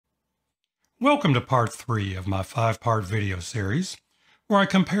Welcome to part 3 of my 5-part video series, where I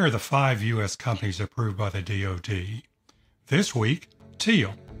compare the 5 U.S. companies approved by the DoD. This week,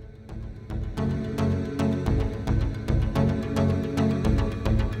 Teal.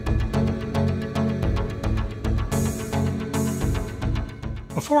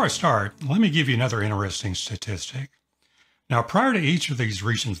 Before I start, let me give you another interesting statistic. Now, prior to each of these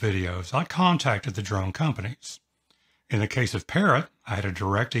recent videos, I contacted the drone companies. In the case of Parrot, I had a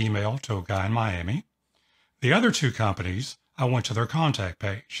direct email to a guy in Miami. The other 2 companies, I went to their contact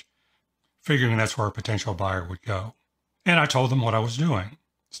page, figuring that's where a potential buyer would go. And I told them what I was doing,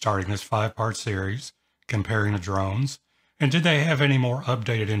 starting this 5-part series, comparing the drones, and did they have any more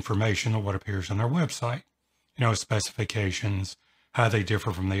updated information than what appears on their website? You know, specifications, how they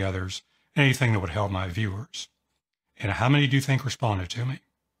differ from the others, anything that would help my viewers. And how many do you think responded to me?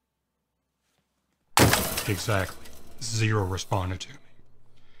 Exactly. 0 responded to me.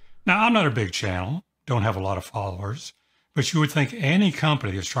 Now, I'm not a big channel, don't have a lot of followers, but you would think any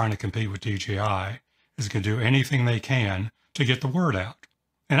company that's trying to compete with DJI is going to do anything they can to get the word out.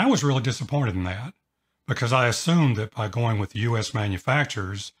 And I was really disappointed in that, because I assumed that by going with U.S.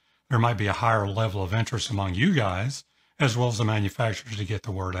 manufacturers, there might be a higher level of interest among you guys, as well as the manufacturers to get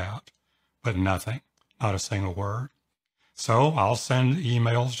the word out. But nothing, not a single word. So I'll send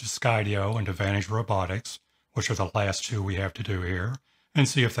emails to Skydio and to Vantage Robotics, which are the last 2 we have to do here, and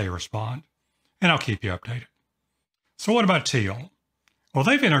see if they respond. And I'll keep you updated. So what about Teal? Well,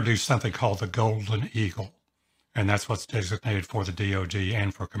 they've introduced something called the Golden Eagle, and that's what's designated for the DoD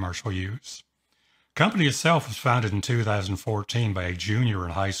and for commercial use. The company itself was founded in 2014 by a junior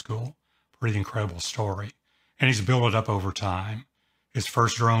in high school. Pretty incredible story. And he's built it up over time. His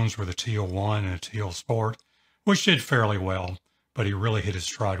first drones were the Teal 1 and the Teal Sport, which did fairly well, but he really hit his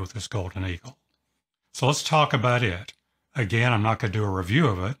stride with this Golden Eagle. So let's talk about it. Again, I'm not going to do a review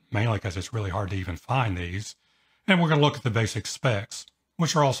of it, mainly because it's really hard to even find these. And we're going to look at the basic specs,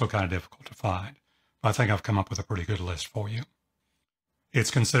 which are also kind of difficult to find. But I think I've come up with a pretty good list for you. It's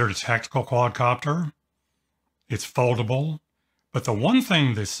considered a tactical quadcopter. It's foldable. But the one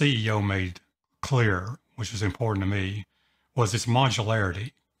thing the CEO made clear, which is important to me, was its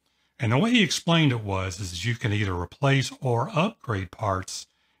modularity. And the way he explained it is you can either replace or upgrade parts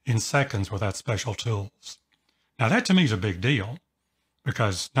in seconds without special tools. Now that to me is a big deal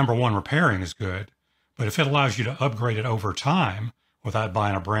because number one, repairing is good, but if it allows you to upgrade it over time without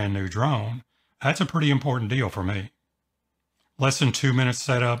buying a brand new drone, that's a pretty important deal for me. Less than 2 minutes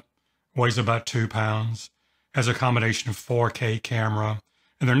setup, weighs about 2 pounds, has a combination of 4K camera,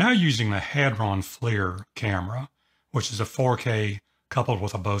 and they're now using the Hadron FLIR camera, which is a 4K coupled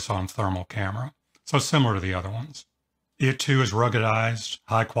with a boson thermal camera, so similar to the other ones. It too is ruggedized,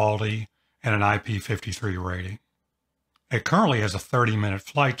 high quality, and an IP53 rating. It currently has a 30-minute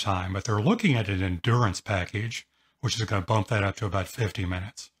flight time, but they're looking at an endurance package, which is going to bump that up to about 50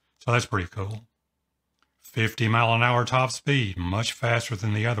 minutes. So that's pretty cool. 50-mile-an-hour top speed, much faster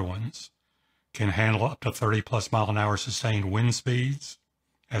than the other ones. Can handle up to 30-plus-mile-an-hour sustained wind speeds.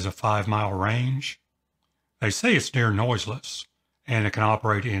 Has a 5-mile range. They say it's near noiseless, and it can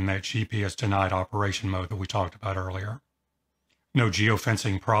operate in that GPS-denied operation mode that we talked about earlier. No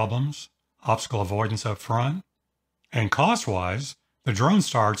geofencing problems, obstacle avoidance up front, and cost-wise, the drone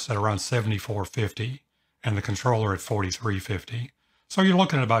starts at around $7,450 and the controller at $4,350, so you're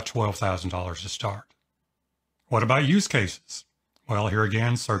looking at about $12,000 to start. What about use cases? Well, here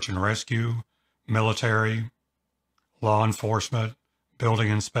again, search and rescue, military, law enforcement, building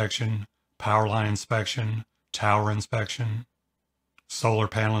inspection, power line inspection, tower inspection, solar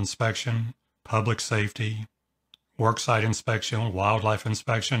panel inspection, public safety, worksite inspection, wildlife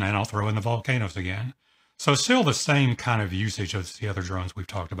inspection, and I'll throw in the volcanoes again. So still the same kind of usage as the other drones we've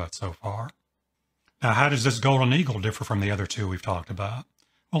talked about so far. Now, how does this Golden Eagle differ from the other 2 we've talked about?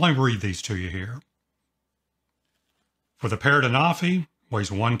 Well, let me read these to you here. For the Parrot Anafi,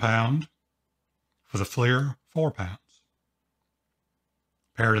 weighs 1 pound. For the FLIR, 4 pounds.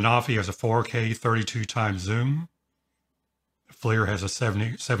 Parrot Anafi has a 4K 32 times zoom. The FLIR has a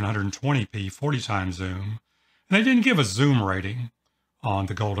 720p 40 times zoom. And they didn't give a zoom rating on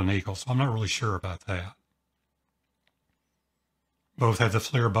the Golden Eagle, so I'm not really sure about that. Both have the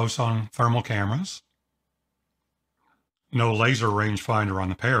FLIR boson thermal cameras. No laser rangefinder on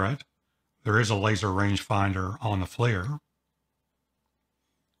the Parrot. There is a laser rangefinder on the FLIR.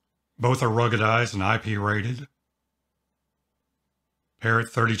 Both are ruggedized and IP rated. Parrot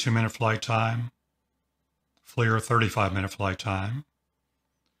 32-minute flight time. FLIR 35-minute flight time.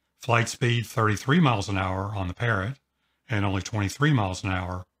 Flight speed 33 miles an hour on the Parrot and only 23 miles an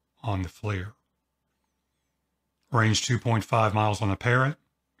hour on the FLIR. Range 2.5 miles on the Parrot,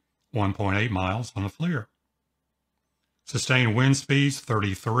 1.8 miles on the FLIR. Sustained wind speeds,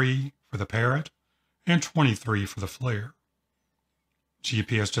 33 for the Parrot and 23 for the FLIR.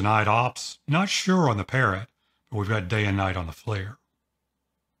 GPS denied ops, not sure on the Parrot, but we've got day and night on the FLIR.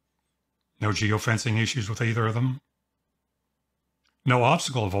 No geofencing issues with either of them. No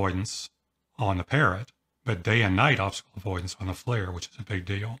obstacle avoidance on the Parrot, but day and night obstacle avoidance on the FLIR, which is a big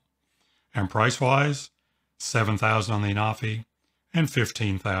deal. And price-wise, $7,000 on the Anafi and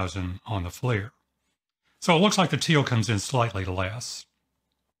 $15,000 on the FLIR. So it looks like the Teal comes in slightly less.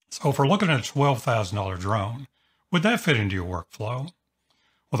 So if we're looking at a $12,000 drone, would that fit into your workflow?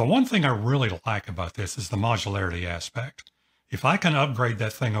 Well, the one thing I really like about this is the modularity aspect. If I can upgrade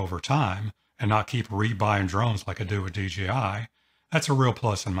that thing over time and not keep rebuying drones like I do with DJI, that's a real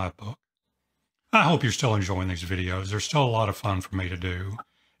plus in my book. I hope you're still enjoying these videos. They're still a lot of fun for me to do.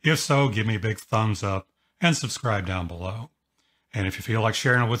 If so, give me a big thumbs up and subscribe down below. And if you feel like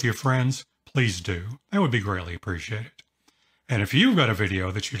sharing it with your friends, please do. That would be greatly appreciated. And if you've got a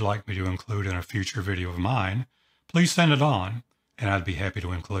video that you'd like me to include in a future video of mine, please send it on, and I'd be happy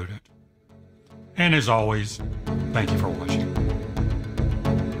to include it. And as always, thank you for watching.